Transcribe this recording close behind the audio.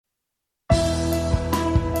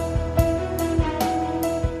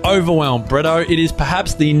overwhelm, Bretto. It is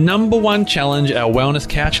perhaps the number one challenge our Wellness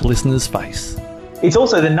Couch listeners face. It's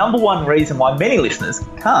also the number one reason why many listeners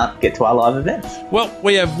can't get to our live events. Well,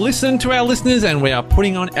 we have listened to our listeners and we are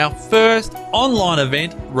putting on our first online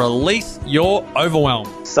event, Release Your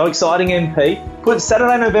Overwhelm. So exciting, MP. Put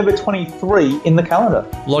Saturday, November 23 in the calendar.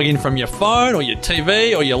 Log in from your phone or your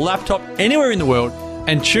TV or your laptop anywhere in the world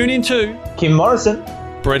and tune in to Kim Morrison,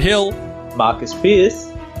 Brett Hill, Marcus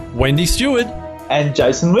Pearce, Wendy Stewart, and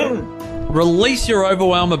Jason Witten. Release your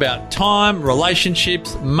overwhelm about time,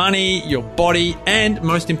 relationships, money, your body, and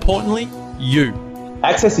most importantly, you.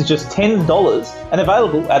 Access is just $10 and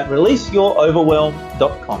available at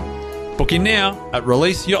releaseyouroverwhelm.com. Book in now at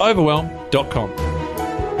releaseyouroverwhelm.com.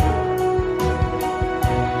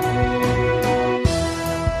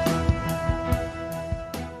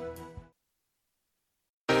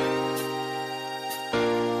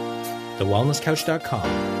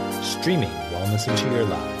 TheWellnessCouch.com, streaming wellness into your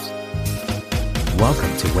lives.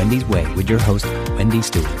 Welcome to Wendy's Way with your host, Wendy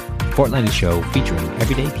Stewart, a fortnightly show featuring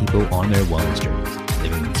everyday people on their wellness journeys,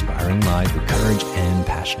 living inspiring lives with courage and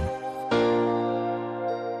passion.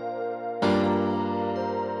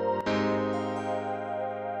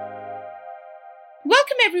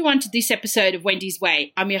 Welcome everyone to this episode of Wendy's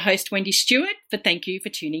Way. I'm your host, Wendy Stewart, thank you for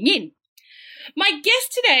tuning in. My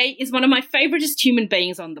guest today is one of my favouriteest human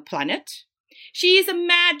beings on the planet. She is a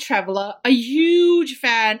mad traveller, a huge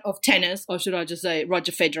fan of tennis, or should I just say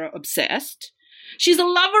Roger Federer obsessed. She's a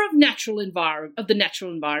lover of the natural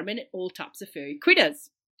environment and all types of furry critters.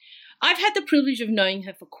 I've had the privilege of knowing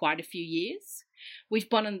her for quite a few years. We've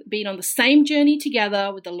been on the same journey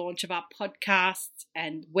together with the launch of our podcasts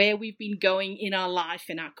and where we've been going in our life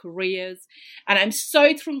and our careers. And I'm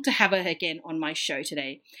so thrilled to have her again on my show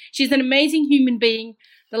today. She's an amazing human being.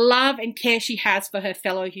 The love and care she has for her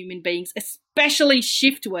fellow human beings, especially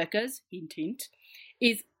shift workers, hint, hint,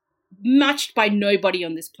 is matched by nobody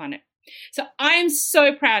on this planet. So I am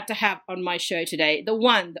so proud to have on my show today the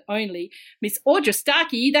one, the only, Miss Audra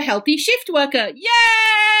Starkey, the healthy shift worker. Yay!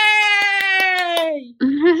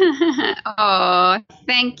 Oh,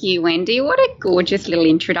 thank you, Wendy. What a gorgeous little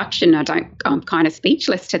introduction. I'm kind of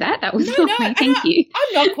speechless to that. That was lovely. Thank you.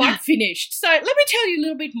 I'm not quite finished. So let me tell you a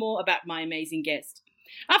little bit more about my amazing guest.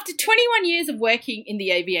 After 21 years of working in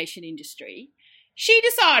the aviation industry, she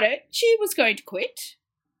decided she was going to quit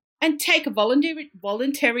and take a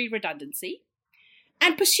voluntary redundancy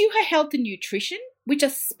and pursue her health and nutrition, with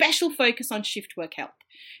a special focus on shift work health.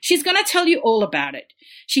 She's going to tell you all about it.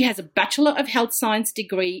 She has a Bachelor of Health Science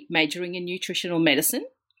degree majoring in nutritional medicine.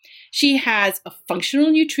 She's a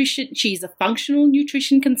functional nutrition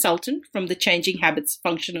consultant from the Changing Habits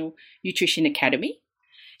Functional Nutrition Academy.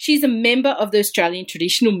 She's a member of the Australian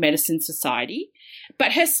Traditional Medicine Society,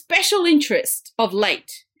 but her special interest of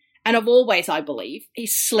late, and of always, I believe,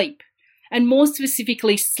 is sleep, and more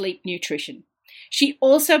specifically, sleep nutrition. She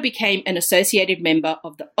also became an associated member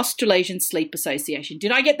of the Australasian Sleep Association.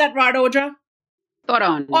 Did I get that right, Audra? Spot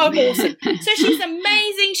on. Oh, awesome. So she's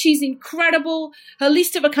amazing. She's incredible. Her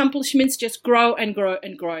list of accomplishments just grow and grow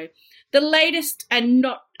and grow. The latest, and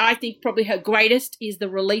not, I think probably her greatest, is the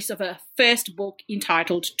release of her first book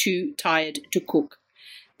entitled Too Tired to Cook.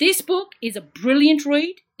 This book is a brilliant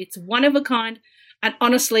read. It's one of a kind. And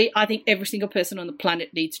honestly, I think every single person on the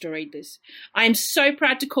planet needs to read this. I am so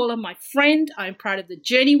proud to call her my friend. I'm proud of the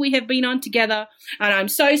journey we have been on together. And I'm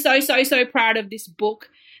so proud of this book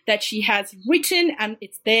that she has written, and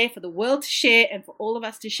it's there for the world to share and for all of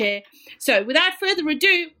us to share. So without further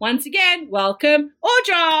ado, once again, welcome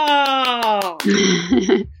Audra!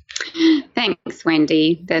 Thanks,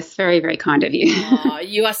 Wendy. That's very, very kind of you. Oh,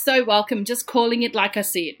 you are so welcome. Just calling it like I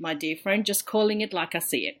see it, my dear friend. Just calling it like I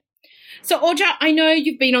see it. So, Audra, I know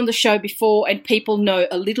you've been on the show before and people know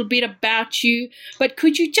a little bit about you, but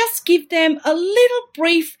could you just give them a little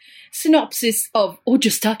brief synopsis of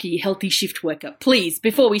Audra Starkey, Healthy Shift Worker, please,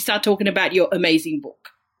 before we start talking about your amazing book?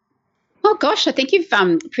 Oh, gosh, I think you've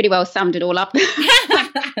pretty well summed it all up.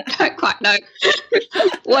 Don't quite know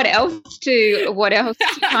what else to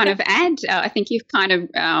kind of add. I think you've kind of,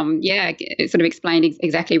 sort of explained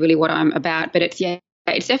exactly really what I'm about, but it's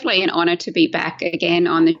definitely an honour to be back again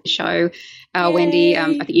on the show, Wendy. I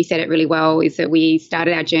think you said it really well, is that we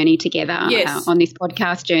started our journey together, on this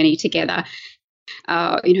podcast journey together,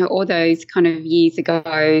 all those kind of years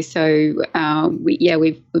ago. So,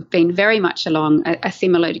 we've been very much along a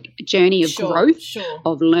similar journey of growth,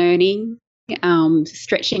 of learning,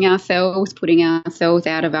 stretching ourselves, putting ourselves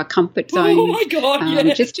out of our comfort zone. Oh, my God,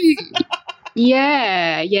 yes. Just to,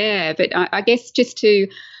 but I guess just to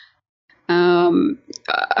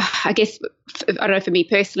I guess, I don't know, for me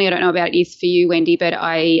personally, I don't know about it is for you, Wendy, but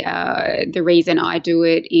the reason I do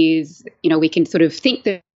it is, we can sort of think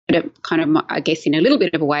that it kind of, I guess in a little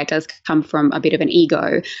bit of a way, it does come from a bit of an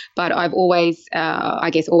ego, but I've always,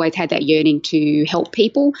 always had that yearning to help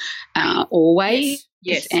people, always.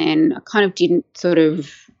 Yes. And I kind of didn't sort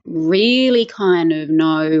of really kind of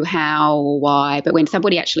know how or why, but when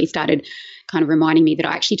somebody actually started kind of reminding me that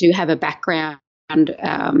I actually do have a background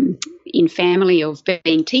in family of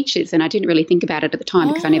being teachers, and I didn't really think about it at the time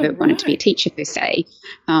because I never wanted to be a teacher per se.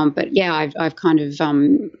 But yeah, I've kind of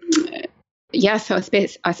so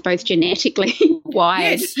I suppose genetically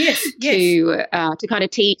wired to kind of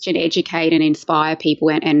teach and educate and inspire people,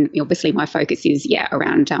 and obviously my focus is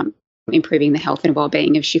around improving the health and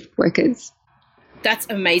well-being of shift workers. That's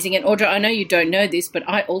amazing. And Audra, I know you don't know this, but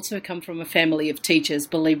I also come from a family of teachers,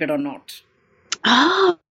 believe it or not.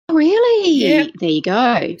 Oh, really? Yeah. There you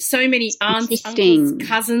go. So many aunts, uncles,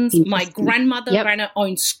 cousins. My grandmother ran her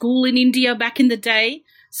own school in India back in the day.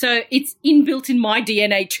 So it's inbuilt in my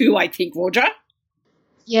DNA too, I think, Audra.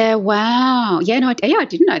 Yeah, wow. Yeah, no, I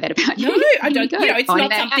didn't know that about you. No, I don't. It's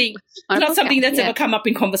not something that's ever come up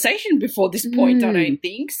in conversation before this point, I don't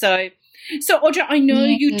think. So Audra, I know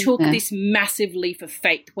you took this massive leap of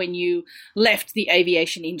faith when you left the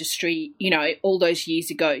aviation industry, all those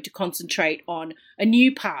years ago to concentrate on a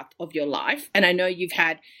new path of your life. And I know you've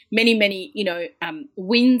had many, many,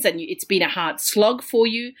 wins, and it's been a hard slog for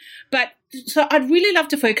you. But so I'd really love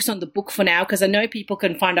to focus on the book for now, because I know people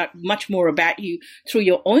can find out much more about you through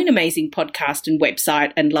your own amazing podcast and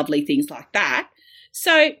website and lovely things like that.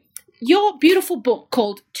 So your beautiful book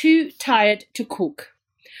called Too Tired to Cook.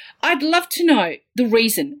 I'd love to know the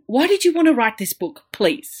reason. Why did you want to write this book,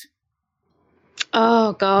 please?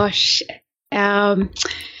 Oh, gosh.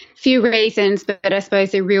 Few reasons, but I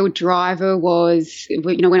suppose the real driver was,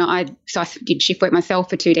 when I did shift work myself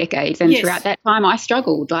for 2 decades, and throughout that time I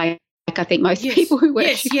struggled, like I think most people who work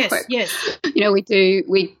shift work.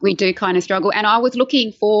 We do kind of struggle. And I was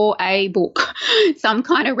looking for a book, some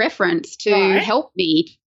kind of reference to help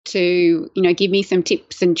me to, give me some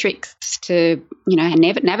tips and tricks to,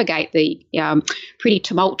 navigate the pretty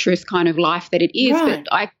tumultuous kind of life that it is. Right.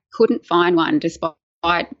 But I couldn't find one despite,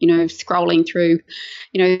 scrolling through,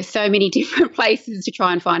 so many different places to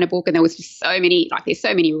try and find a book. And there was just so many, there's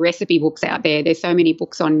so many recipe books out there. There's so many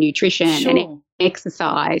books on nutrition and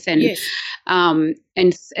exercise and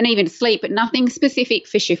even sleep, but nothing specific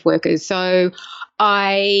for shift workers. So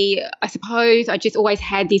I suppose I just always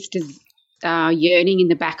had this yearning in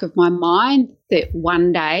the back of my mind that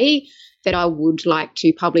one day that I would like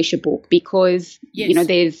to publish a book, because I think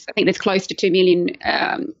there's close to 2 million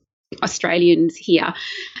Australians here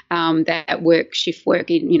that shift work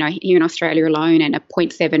in here in Australia alone, and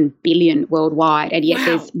 0.7 billion worldwide, and yet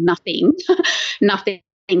there's nothing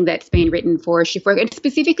that's been written for a shift worker, and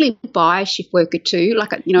specifically by a shift worker too.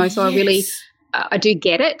 So I really I do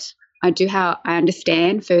get it. I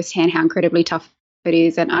understand firsthand how incredibly tough it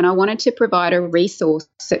is, and I wanted to provide a resource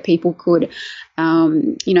that people could,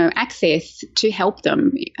 access to help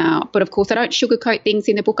them. But of course, I don't sugarcoat things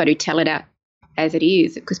in the book. I do tell it out as it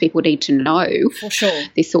is, because people need to know for sure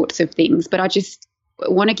these sorts of things. But I just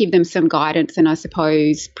want to give them some guidance, and I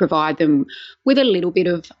suppose provide them with a little bit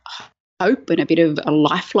of hope and a bit of a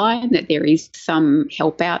lifeline that there is some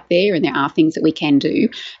help out there, and there are things that we can do,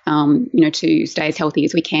 to stay as healthy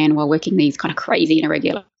as we can while working these kind of crazy and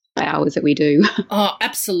irregular hours that we do. Oh,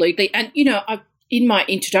 absolutely. And, in my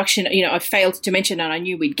introduction, I failed to mention, and I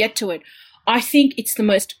knew we'd get to it, I think it's the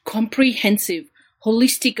most comprehensive,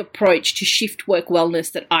 holistic approach to shift work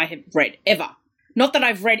wellness that I have read ever. Not that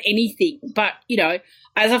I've read anything, but,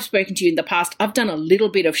 as I've spoken to you in the past, I've done a little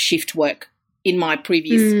bit of shift work in my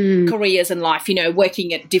previous careers and life,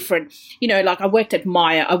 working at different, I worked at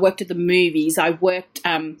Myer, I worked at the movies, I worked,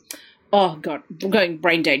 oh God, I'm going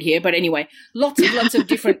brain dead here, but anyway, lots of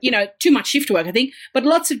different, too much shift work, I think, but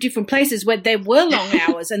lots of different places where there were long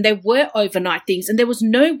hours and there were overnight things, and there was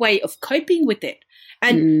no way of coping with it.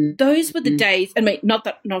 And those were the days, I mean, not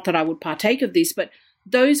that I would partake of this, but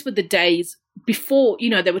those were the days before,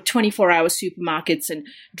 there were 24-hour supermarkets and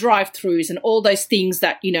drive-thrus and all those things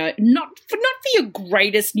that, not for your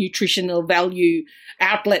greatest nutritional value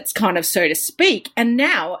outlets, kind of, so to speak. And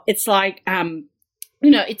now it's like,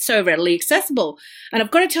 it's so readily accessible. And I've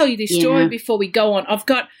got to tell you this story before we go on. I've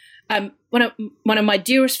got one of my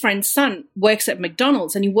dearest friend's son works at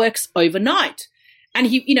McDonald's, and he works overnight. And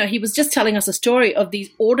he was just telling us a story of these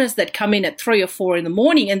orders that come in at 3 or 4 in the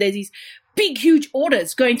morning, and there's these big, huge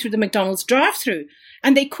orders going through the McDonald's drive-through,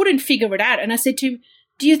 and they couldn't figure it out. And I said to him,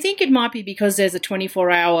 do you think it might be because there's a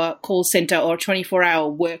 24-hour call center or a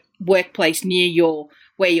 24-hour workplace near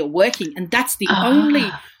where you're working, and that's the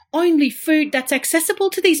only food that's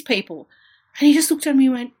accessible to these people? And he just looked at me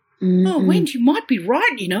and went, "Oh, Wendy, you might be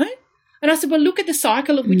right, you know." And I said, well, look at the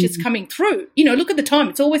cycle of which it's coming through. You know, look at the time.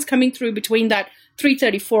 It's always coming through between that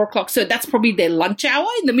 3:30, 4 o'clock. So that's probably their lunch hour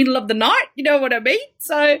in the middle of the night. You know what I mean?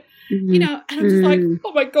 So, you know, and I'm just like,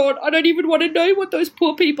 oh, my God, I don't even want to know what those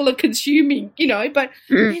poor people are consuming, you know. But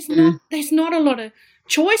there's not a lot of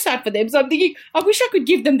choice out for them. So I'm thinking, I wish I could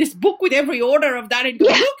give them this book with every order of that and go,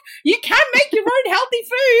 look, you can make your own healthy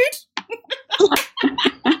food.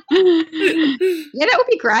 Yeah, that would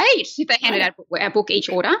be great if they handed out a book each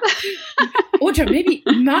order. Or maybe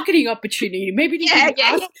marketing opportunity. Maybe they can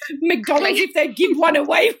ask McDonald's if they'd give one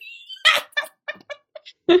away.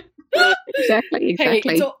 Exactly. Hey,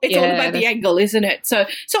 it's all about the angle, isn't it? So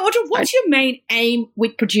Audra, what's your main aim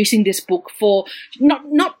with producing this book for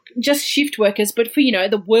not just shift workers, but for, you know,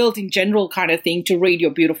 the world in general kind of thing, to read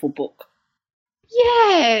your beautiful book?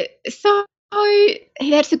 Yeah, so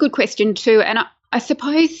that's a good question too. And I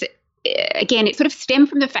suppose, again, it sort of stemmed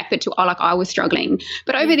from the fact that I was struggling.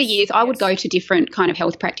 But over the years, I would go to different kind of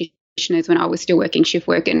health practitioners when I was still working shift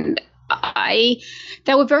work, and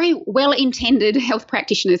they were very well-intended health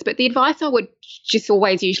practitioners, but the advice I would just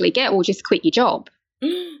always usually get, well, just quit your job.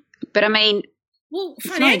 But I mean, well,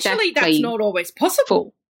 financially, that's not always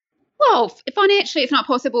possible. Well, financially, it's not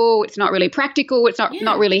possible. It's not really practical. It's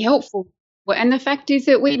not really helpful. And the fact is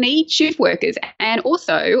that we need shift workers. And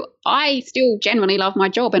also, I still genuinely love my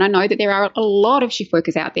job, and I know that there are a lot of shift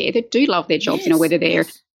workers out there that do love their jobs, you know, whether they're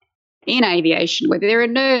in aviation, whether they're a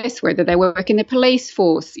nurse, whether they work in the police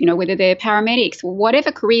force, you know, whether they're paramedics,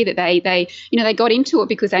 whatever career that they got into it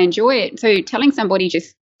because they enjoy it. So telling somebody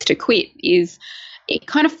just to quit it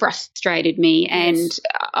kind of frustrated me. And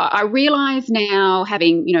I realise now,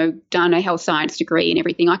 having, you know, done a health science degree and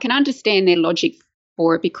everything, I can understand their logic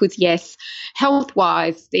for it, because yes,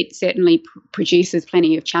 health-wise, it certainly produces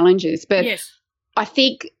plenty of challenges. But I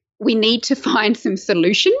think we need to find some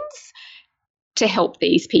solutions to help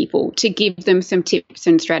these people, to give them some tips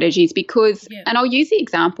and strategies, because, and I'll use the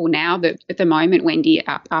example now that at the moment, Wendy,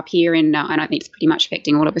 up here in, and I think it's pretty much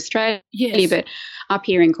affecting all of Australia, but up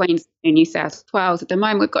here in Queensland and New South Wales at the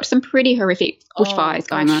moment, we've got some pretty horrific bushfires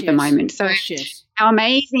going on at the moment. So our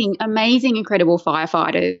amazing, incredible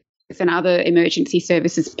firefighters and other emergency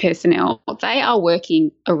services personnel, they are working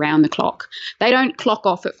around the clock. They don't clock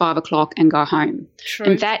off at 5 o'clock and go home. True.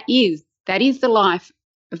 And that is the life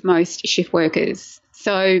of most shift workers.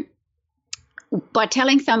 So by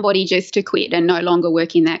telling somebody just to quit and no longer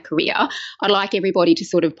work in that career, I'd like everybody to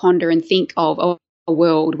sort of ponder and think of a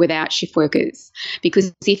world without shift workers.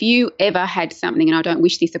 Because if you ever had something, and I don't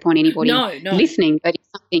wish this upon anybody listening, but if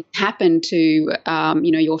something happened to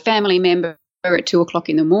your family member at 2 o'clock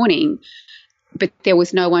in the morning, but there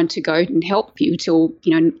was no one to go and help you till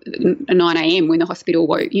 9 a.m. when the hospital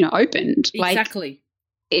opened. Exactly.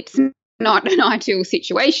 It's not an ideal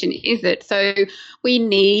situation, is it? So we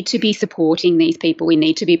need to be supporting these people. We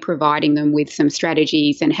need to be providing them with some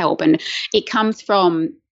strategies and help. And it comes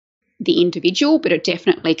from the individual, but it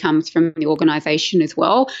definitely comes from the organisation as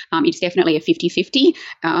well. It's definitely a 50-50.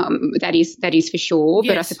 That is for sure.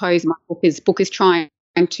 Yes. But I suppose my book is trying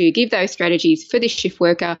to give those strategies for the shift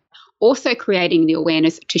worker, also creating the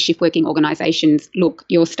awareness to shift working organisations. Look,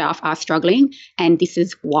 your staff are struggling, and this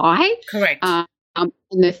is why. Correct. And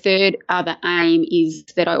the third other aim is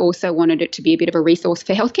that I also wanted it to be a bit of a resource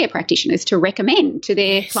for healthcare practitioners to recommend to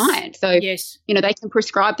their clients. So, they can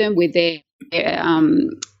prescribe them with their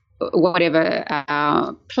whatever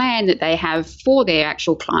plan that they have for their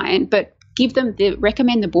actual client, but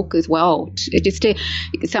recommend the book as well,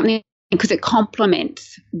 something, because it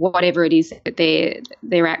complements whatever it is that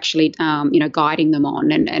they're actually guiding them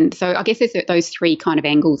on. And so I guess there's those three kind of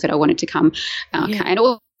angles that I wanted to come and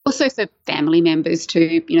also for family members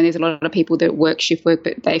too. There's a lot of people that work shift work,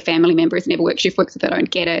 but their family members never work shift work, so they don't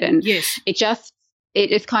get it. And it just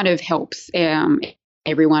kind of helps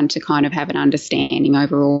everyone to kind of have an understanding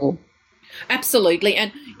overall. Absolutely.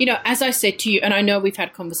 And, as I said to you, and I know we've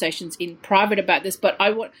had conversations in private about this, but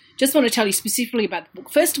I just want to tell you specifically about the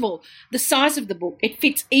book. First of all, the size of the book, it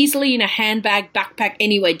fits easily in a handbag, backpack,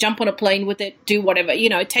 anyway. Jump on a plane with it, do whatever,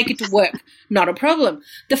 take it to work, not a problem.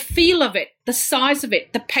 The feel of it, the size of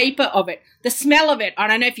it, the paper of it, the smell of it. I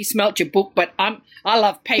don't know if you smelt your book, but I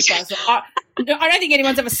love paper. So I don't think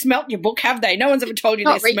anyone's ever smelt your book, have they? No one's ever told you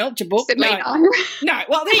they smelt your book. No.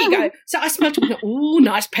 Well, there you go. So I smelt it. Ooh,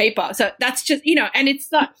 nice paper. So that's just, and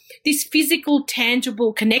it's like this physical,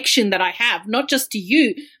 tangible connection that I have, not just to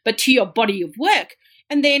you, but to your body of work.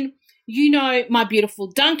 And then, you know, my beautiful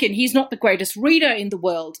Duncan, he's not the greatest reader in the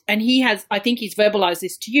world. And I think he's verbalized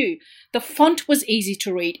this to you. The font was easy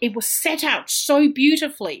to read. It was set out so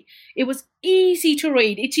beautifully. It was easy to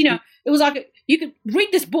read. It's, you know, it was like you could read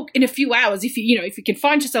this book in a few hours. If you can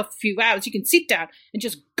find yourself a few hours, you can sit down and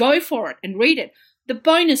just go for it and read it. The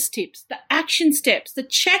bonus tips, the action steps, the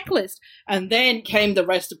checklist, and then came the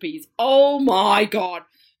recipes. Oh my God.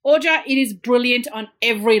 Audra, it is brilliant on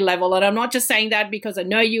every level. And I'm not just saying that because I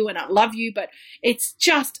know you and I love you, but it's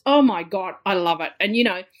just, oh my God, I love it. And, you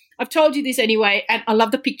know, I've told you this anyway, and I love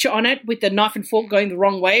the picture on it with the knife and fork going the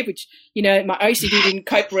wrong way, which, you know, my OCD didn't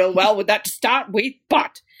cope real well with that to start with.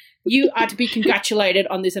 But you are to be congratulated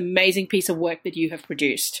on this amazing piece of work that you have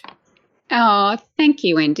produced. Oh, thank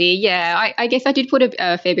you, Wendy. Yeah, I guess I did put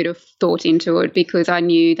a fair bit of thought into it because I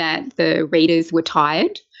knew that the readers were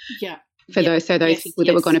tired. Yeah. Those people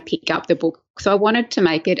that were going to pick up the book. So I wanted to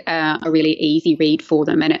make it a really easy read for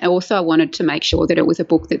them. And also I wanted to make sure that it was a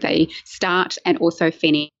book that they start and also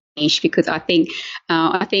finish, because I think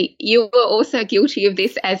you are also guilty of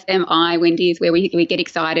this, as am I, Wendy, is where we get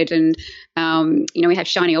excited and, you know, we have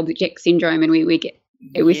shiny object syndrome and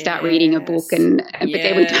we start reading a book but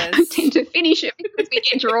then we don't tend to finish it because we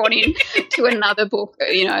get drawn in to another book,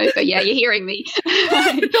 you know. So, yeah, you're hearing me.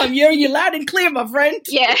 I'm hearing you loud and clear, my friend.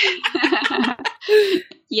 Yeah.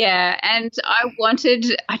 Yeah, and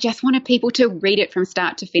I just wanted people to read it from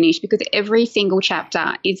start to finish because every single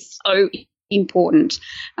chapter is so important.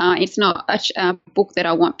 It's not a book that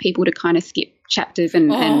I want people to kind of skip chapters and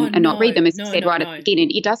not read them, as I said right at the beginning.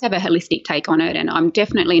 It does have a holistic take on it, and I'm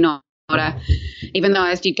definitely not even though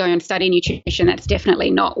I did go and study nutrition, that's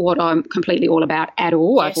definitely not what I'm completely all about at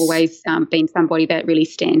all. Yes. I've always been somebody that really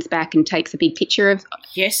stands back and takes a big picture of,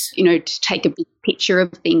 you know, to take a big picture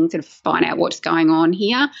of things and find out what's going on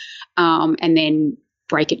here, and then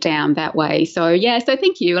break it down that way. So, yeah, so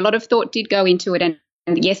thank you. A lot of thought did go into it. And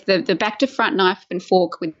yes, the back to front knife and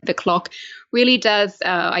fork with the clock really does,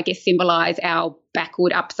 I guess, symbolise our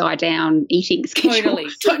backward, upside down eating schedule.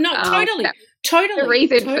 Totally. The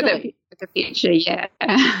reason for the picture, yeah.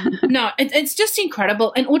 No, it's just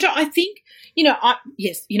incredible. And Audra, I think, you know,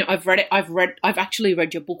 I've read it. I've actually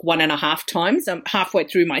read your book 1.5 times. I'm halfway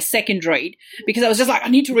through my second read because I was just like, I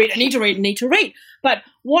need to read. But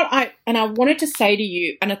I wanted to say to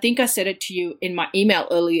you, and I think I said it to you in my email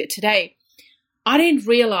earlier today, I didn't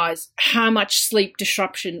realize how much sleep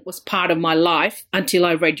disruption was part of my life until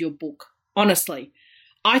I read your book. Honestly,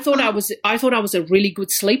 I thought I was a really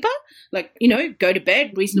good sleeper, like, you know, go to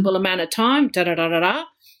bed, reasonable amount of time,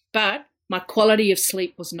 but my quality of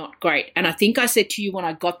sleep was not great. And I think I said to you when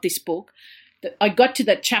I got this book, that I got to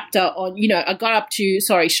that chapter on, you know, I got up to,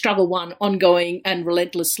 struggle 1, ongoing and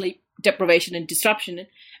relentless sleep deprivation and disruption.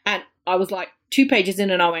 And I was like 2 pages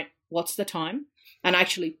in and I went, what's the time? And I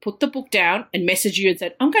actually put the book down and messaged you and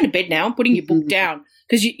said, I'm going to bed now. I'm putting your book down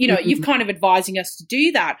because, you know, you've kind of advising us to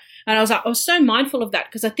do that. And I was so mindful of that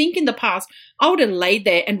because I think in the past I would have laid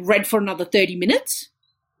there and read for another 30 minutes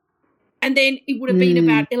and then it would have been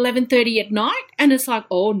about 11:30 at night. And it's like,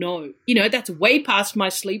 oh, no, you know, that's way past my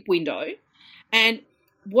sleep window. And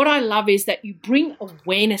what I love is that you bring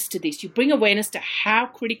awareness to this. You bring awareness to how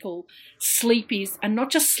critical sleep is, and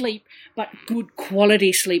not just sleep, but good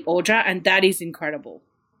quality sleep, Audra, and that is incredible.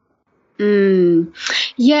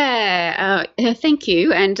 Yeah, thank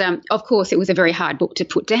you. And, of course, it was a very hard book to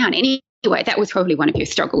put down. Anyway, that was probably one of your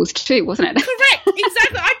struggles too, wasn't it? Correct,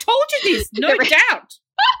 exactly. I told you this, no doubt.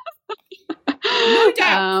 No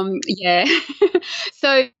doubt. Yeah.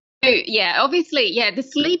 So, yeah, obviously, the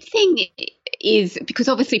sleep thing is because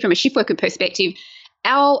obviously from a shift worker perspective,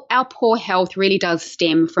 our poor health really does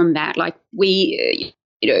stem from that. Like we,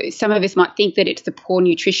 you know, some of us might think that it's the poor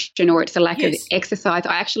nutrition or it's a lack of exercise.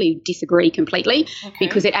 I actually disagree completely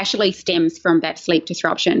because it actually stems from that sleep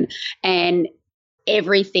disruption, and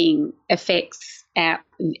everything affects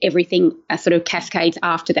everything sort of cascades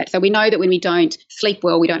after that. So we know that when we don't sleep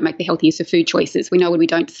well, we don't make the healthiest of food choices. We know when we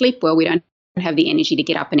don't sleep well, we don't have the energy to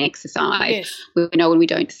get up and exercise. Yes. We know when we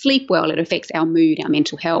don't sleep well, it affects our mood, our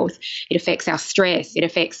mental health. It affects our stress. It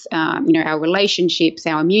affects, you know, our relationships,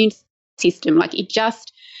 our immune system. Like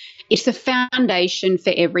it's the foundation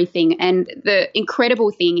for everything. And the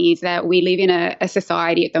incredible thing is that we live in a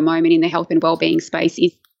society at the moment in the health and wellbeing space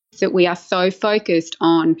is that we are so focused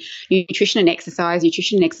on nutrition and exercise, which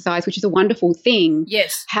is a wonderful thing.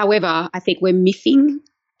 Yes. However, I think we're missing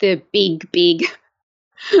the big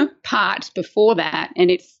part before that,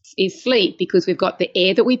 and is sleep, because we've got the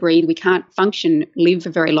air that we breathe. We can't live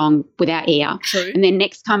for very long without air. True. And then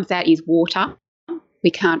next comes that is water.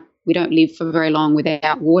 We don't live for very long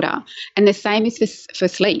without water. And the same is for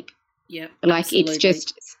sleep. Yeah. Like absolutely. it's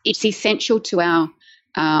just it's essential to our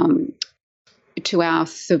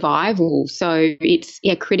survival. So it's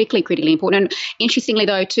critically important. And interestingly,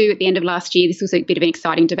 though, too, at the end of last year, this was a bit of an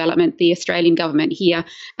exciting development. The Australian government here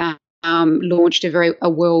launched a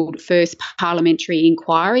world first parliamentary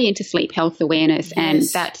inquiry into sleep health awareness, and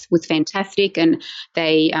that was fantastic. And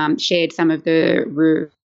they shared some of the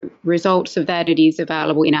results of that. It is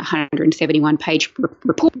available in a 171-page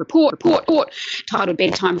report titled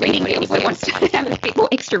Bedtime Reading. If anyone wants to have a bit more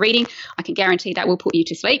extra reading, I can guarantee that will put you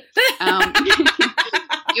to sleep.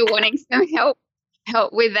 You're wanting some help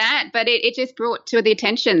with that, but it just brought to the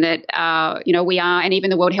attention that we are, and even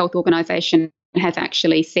the World Health Organization has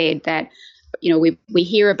actually said that we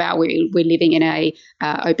hear about we're living in a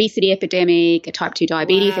obesity epidemic, a type 2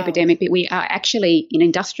 diabetes epidemic, but we are actually in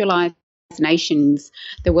industrialized nations.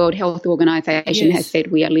 The World Health Organization has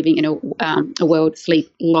said we are living in a world sleep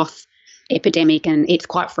loss epidemic, and it's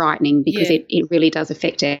quite frightening because it really does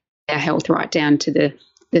affect our health right down to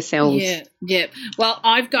the cells. Yeah. Well,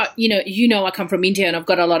 I've got, I come from India, and I've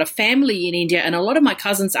got a lot of family in India, and a lot of my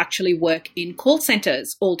cousins actually work in call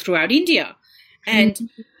centers all throughout India. And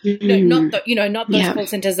not those call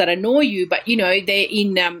centers that annoy you, but they're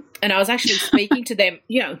in and I was actually speaking to them,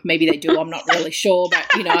 maybe they do, I'm not really sure, but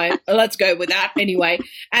let's go with that anyway.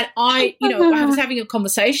 And I was having a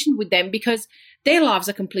conversation with them because their lives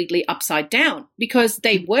are completely upside down because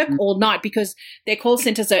they work all night, because their call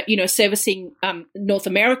centers are servicing North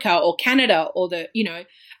America or Canada or the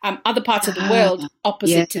other parts of the world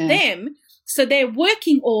opposite to them. So they're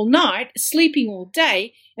working all night, sleeping all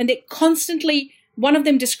day, and they're constantly, one of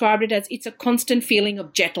them described it as it's a constant feeling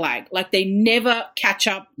of jet lag, like they never catch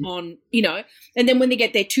up on, and then when they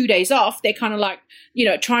get their 2 days off, they're kind of like,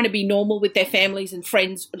 trying to be normal with their families and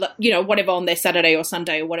friends, whatever, on their Saturday or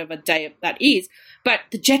Sunday or whatever day that is. But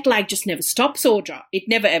the jet lag just never stops, Audra. It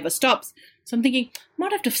never, ever stops. So I'm thinking,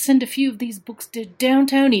 might have to send a few of these books to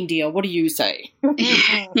downtown India. What do you say?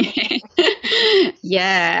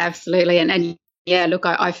 Yeah, absolutely. And yeah, look,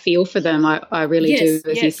 I feel for them. I really do.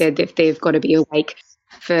 As you said, they've got to be awake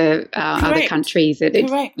for other countries.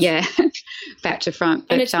 Correct. Yeah, back to front.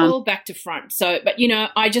 And it's all back to front. So, but,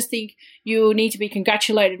 I just think you need to be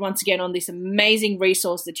congratulated once again on this amazing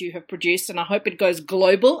resource that you have produced, and I hope it goes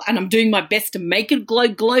global, and I'm doing my best to make it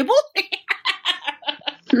global.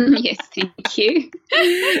 Yes, thank you.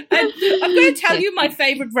 And I'm going to tell you my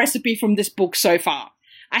favourite recipe from this book so far.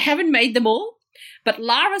 I haven't made them all, but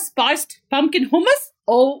Lara spiced pumpkin hummus,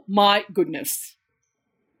 oh my goodness.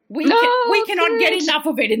 We cannot get enough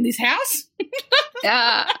of it in this house.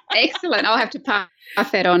 Excellent. I'll have to pass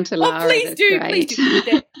that on to Lara. Oh, please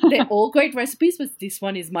do. They're all great recipes, but this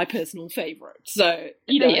one is my personal favourite. So,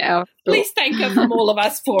 please thank her from all of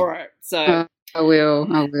us for it. So I will.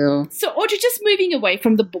 So, Audrey, just moving away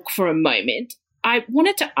from the book for a moment, I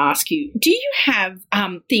wanted to ask you, do you have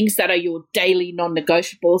things that are your daily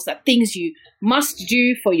non-negotiables, that things you must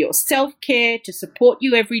do for your self-care to support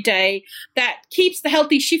you every day, that keeps the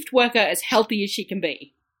healthy shift worker as healthy as she can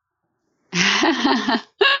be? I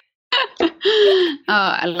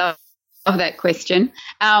love that question.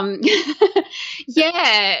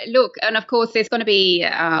 Yeah, look, and of course there's going to be,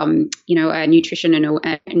 a nutrition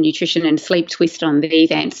and sleep twist on these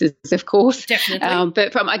answers, of course. Definitely.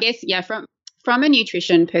 But from a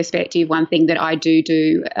nutrition perspective, one thing that I do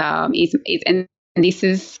is, and this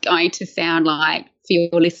is going to sound like, for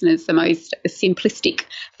your listeners, the most simplistic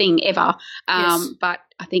thing ever, but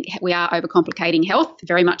I think we are overcomplicating health,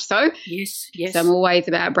 very much so. Yes. So I'm always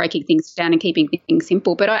about breaking things down and keeping things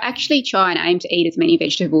simple, but I actually try and aim to eat as many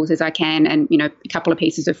vegetables as I can, and, a couple of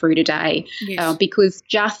pieces of fruit a day, because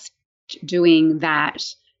just doing that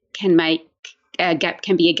can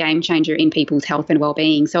be a game changer in people's health and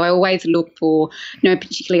well-being. So I always look for,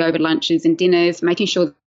 particularly over lunches and dinners, making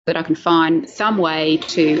sure that I can find some way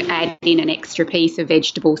to add in an extra piece of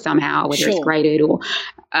vegetable somehow, whether it's grated or,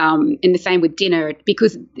 and the same with dinner,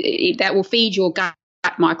 because that will feed your gut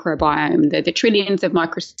microbiome, the trillions of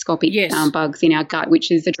microscopic bugs in our gut, which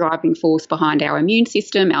is the driving force behind our immune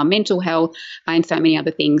system, our mental health, and so many other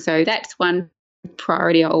things. So that's one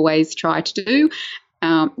priority I always try to do.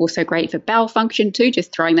 Also great for bowel function too,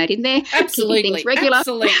 just throwing that in there. Absolutely. Keeping things regular.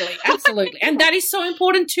 Absolutely. And that is so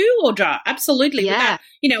important too, Audra. Absolutely. Yeah.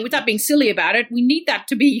 Without being silly about it, we need that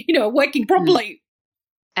to be, working properly.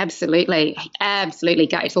 Absolutely.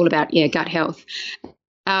 It's all about, gut health.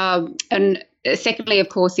 And secondly, of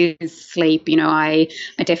course, is sleep. I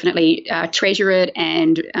definitely treasure it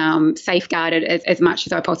and safeguard it as much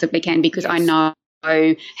as I possibly can, because I know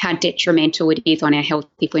how detrimental it is on our health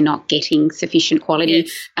if we're not getting sufficient quality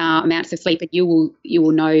amounts of sleep. And you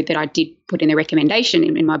will know that I did put in the recommendation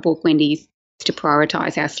in my book, Wendy's to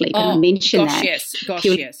prioritise our sleep. And I mention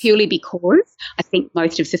purely because I think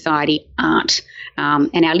most of society aren't.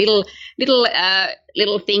 And our little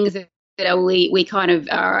things that we kind of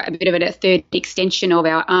are a bit of a third extension of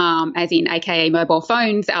our arm, as in AKA mobile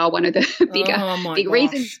phones, are one of the big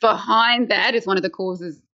reasons behind that. Is one of the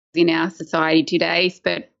causes in our society today.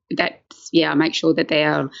 But that's, I make sure that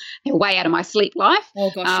they're way out of my sleep life.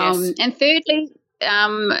 Oh gosh, yes. And thirdly,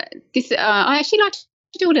 I actually like to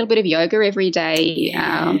do a little bit of yoga every day.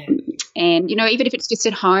 And, even if it's just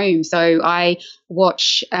at home. So I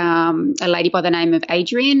watch a lady by the name of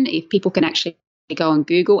Adriene. If people can actually go and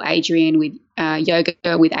Google Adriene with yoga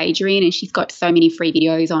with Adriene, and she's got so many free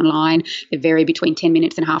videos online that vary between 10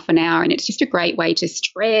 minutes and half an hour, and it's just a great way to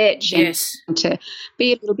stretch and to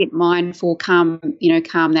be a little bit mindful, calm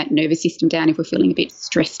that nervous system down if we're feeling a bit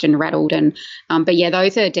stressed and rattled. And but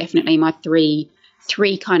those are definitely my three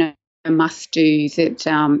kind of must-dos that,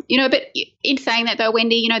 but in saying that though,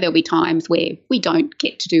 Wendy, there'll be times where we don't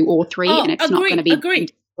get to do all three, and it's not going to be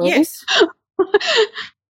agreed. Yes.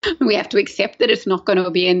 We have to accept that it's not going to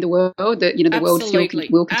be in the world, that, the world still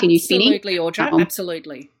will continue spinning. Absolutely, Audra,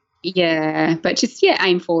 absolutely. Yeah, but just,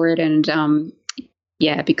 aim for it. And,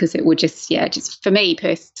 because it would just for me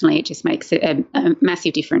personally, it just makes it a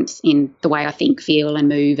massive difference in the way I think, feel and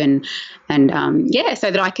move and so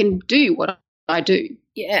that I can do what I do.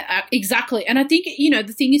 Yeah, exactly. And I think,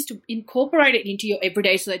 the thing is to incorporate it into your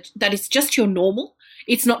everyday so that it's just your normal.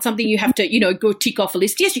 It's not something you have to, go tick off a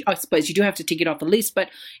list. Yes, I suppose you do have to tick it off a list, but,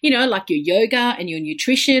 like your yoga and your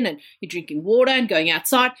nutrition and you're drinking water and going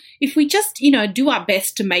outside, if we just, do our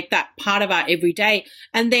best to make that part of our everyday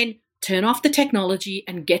and then turn off the technology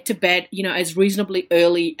and get to bed, as reasonably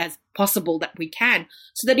early as possible that we can,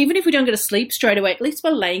 so that even if we don't go to sleep straight away, at least we're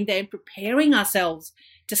laying there and preparing ourselves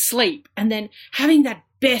to sleep and then having that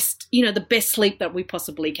best, the best sleep that we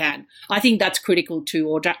possibly can. I think that's critical too,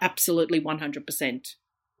 Audra, absolutely 100%.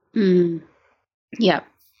 Yeah.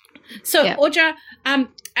 So, Audra,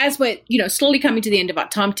 as we're, slowly coming to the end of our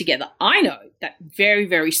time together, I know that very,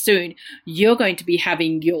 very soon you're going to be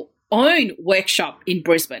having your own workshop in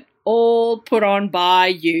Brisbane, all put on by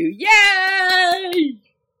you. Yay!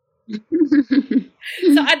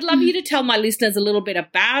 So I'd love you to tell my listeners a little bit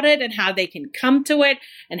about it and how they can come to it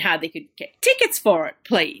and how they could get tickets for it,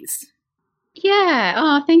 please. Yeah.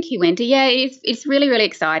 Oh, thank you, Wendy. Yeah, it's really, really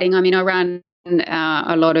exciting. I mean, I run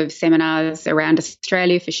a lot of seminars around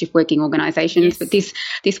Australia for shift working organisations, but this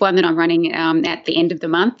one that I'm running at the end of the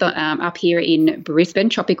month up here in Brisbane,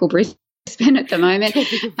 tropical Brisbane at the moment,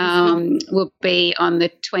 will be on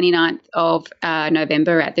the 29th of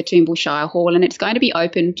November at the Toombul Shire Hall, and it's going to be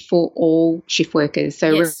open for all shift workers.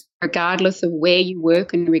 So regardless of where you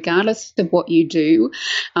work and regardless of what you do.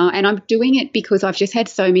 And I'm doing it because I've just had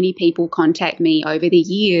so many people contact me over the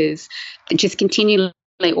years and just continually,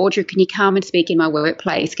 Audra, can you come and speak in my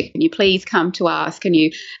workplace? Can you please come to us? Can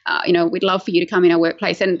you, we'd love for you to come in our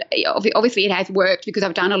workplace. And obviously it has worked because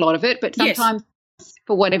I've done a lot of it, but sometimes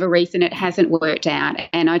for whatever reason it hasn't worked out.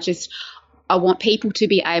 And I want people to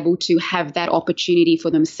be able to have that opportunity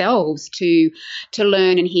for themselves to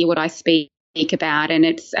learn and hear what I speak about. And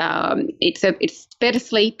it's better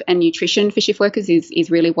sleep and nutrition for shift workers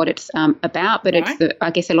is really what it's about. But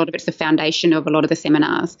I guess a lot of it's the foundation of a lot of the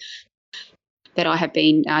seminars that I have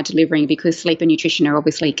been delivering, because sleep and nutrition are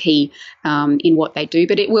obviously key in what they do.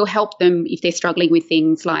 But it will help them if they're struggling with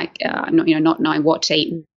things like not knowing what to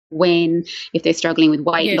eat when, if they're struggling with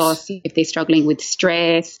weight loss, if they're struggling with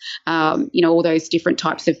stress, all those different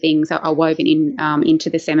types of things are woven into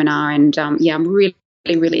the seminar. And I'm really,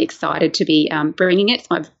 really excited to be bringing it. It's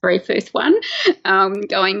my very first one,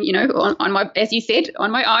 going, on my, as you said,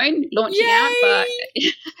 on my own, launching out.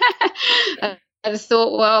 But I just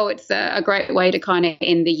thought, well, it's a great way to kind of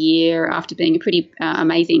end the year after being a pretty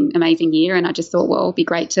amazing year. And I just thought, well, it'd be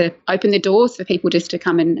great to open the doors for people just to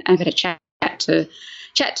come and have a chat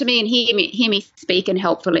to me and hear me speak, and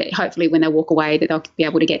hopefully when they walk away that they'll be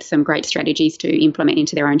able to get some great strategies to implement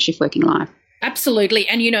into their own shift working life. Absolutely.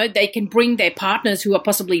 And, they can bring their partners who are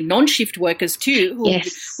possibly non-shift workers too, who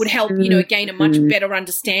would help, gain a much better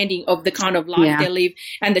understanding of the kind of life they live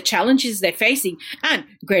and the challenges they're facing, and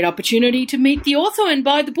great opportunity to meet the author and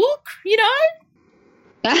buy the book,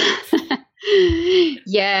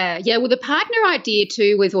 Yeah. Well, the partner idea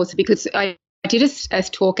too was also because I did a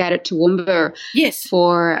talk out at Toowoomba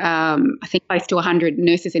for, I think, close to 100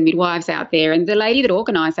 nurses and midwives out there. And the lady that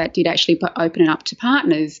organised that did actually open it up to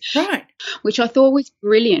partners, right? Which I thought was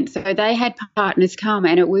brilliant. So they had partners come,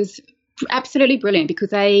 and it was absolutely brilliant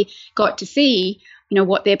because they got to see,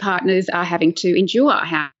 what their partners are having to endure,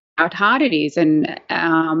 how hard it is, and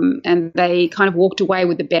they kind of walked away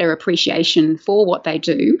with a better appreciation for what they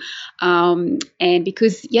do, and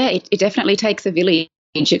because it definitely takes a village.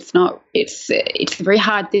 It's a very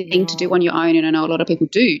hard thing to do on your own, and I know a lot of people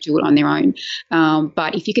do it on their own,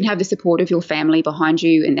 but if you can have the support of your family behind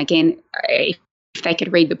you, and again, if they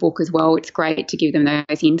could read the book as well, it's great to give them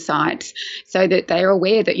those insights so that they are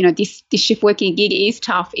aware that, this shift working gig is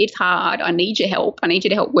tough, it's hard, I need your help. I need you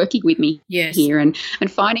to help working with me here and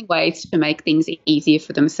finding ways to make things easier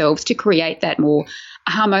for themselves, to create that more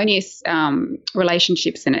harmonious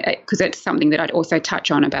relationships, and because it's something that I'd also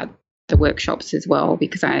touch on about the workshops as well,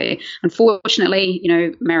 because unfortunately,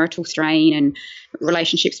 marital strain and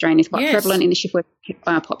relationship strain is quite prevalent in the shift work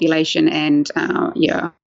population, and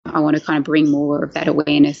I want to kind of bring more of that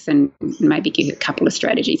awareness and maybe give a couple of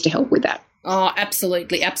strategies to help with that. Oh,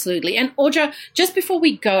 absolutely, absolutely. And Audra, just before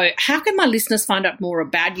we go, how can my listeners find out more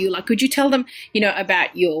about you? Like, could you tell them,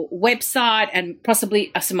 about your website and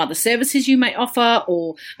possibly some other services you may offer,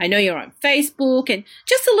 or I know you're on Facebook, and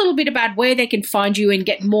just a little bit about where they can find you and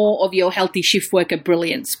get more of your healthy shift worker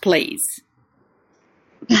brilliance, please.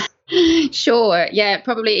 Sure. Yeah,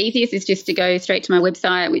 probably easiest is just to go straight to my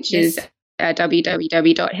website, which is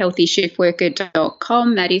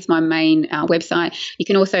www.healthyshiftworker.com. That is my main website. You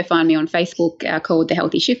can also find me on Facebook called The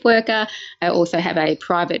Healthy Shift Worker. I also have a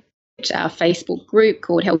private Facebook group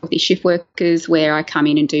called Healthy Shift Workers, where I come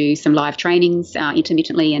in and do some live trainings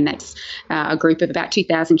intermittently, and that's a group of about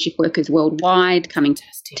 2,000 shift workers worldwide coming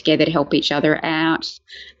together to help each other out.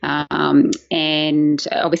 And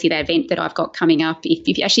obviously the event that I've got coming up,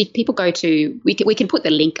 if actually people go to, we can put the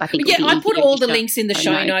link, I think. Yeah, I put all the links in the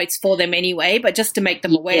show notes for them anyway, but just to make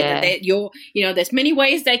them aware that there's many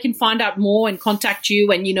ways they can find out more and contact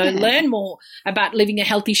you and, learn more about living a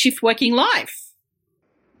healthy shift working life.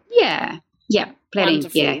 Yeah, plenty.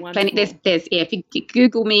 Wonderful. Plenty. There's if you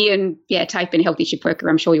Google me and type in healthy shift worker,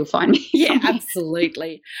 I'm sure you'll find me. Yeah,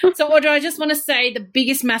 absolutely. So Audra, I just want to say the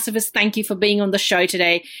biggest, massivest thank you for being on the show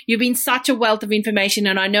today. You've been such a wealth of information,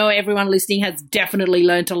 and I know everyone listening has definitely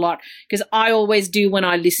learned a lot, because I always do when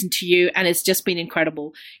I listen to you, and it's just been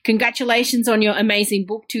incredible. Congratulations on your amazing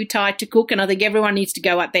book, Too Tired to Cook, and I think everyone needs to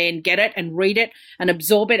go out there and get it and read it and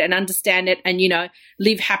absorb it and understand it and,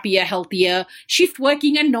 live happier, healthier, shift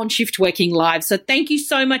working and non-shift working lives. So thank you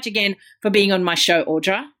so much again for being on my show,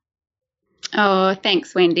 Audra. Oh,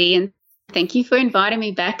 thanks, Wendy. And thank you for inviting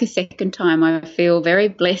me back a second time. I feel very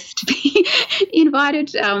blessed to be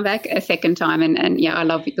invited back a second time. And I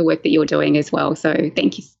love the work that you're doing as well. So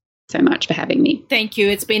thank you so much for having me. Thank you.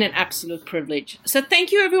 It's been an absolute privilege. So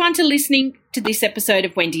thank you everyone for listening to this episode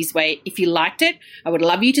of Wendy's Way. If you liked it, I would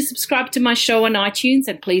love you to subscribe to my show on iTunes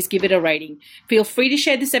and please give it a rating. Feel free to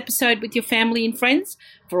share this episode with your family and friends.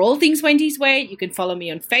 For all things Wendy's Way, you can follow me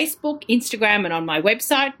on Facebook, Instagram, and on my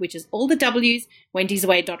website, which is all the W's,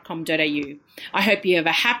 wendysway.com.au. I hope you have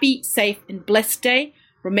a happy, safe, and blessed day.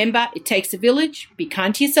 Remember, it takes a village. Be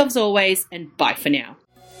kind to yourselves always, and bye for now.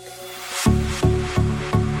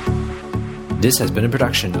 This has been a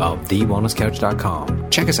production of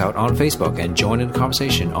TheWellnessCouch.com. Check us out on Facebook and join in the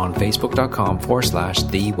conversation on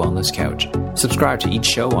Facebook.com/TheWellnessCouch. Subscribe to each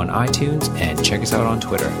show on iTunes and check us out on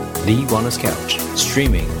Twitter. The Wellness Couch,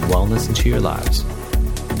 streaming wellness into your lives.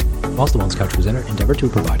 Whilst the Wellness Couch presenter endeavor to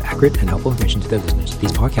provide accurate and helpful information to their listeners,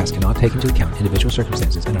 these podcasts cannot take into account individual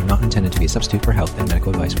circumstances and are not intended to be a substitute for health and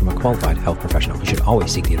medical advice from a qualified health professional. You should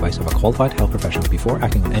always seek the advice of a qualified health professional before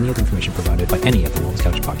acting on any of the information provided by any of the Wellness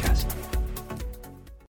Couch podcasts.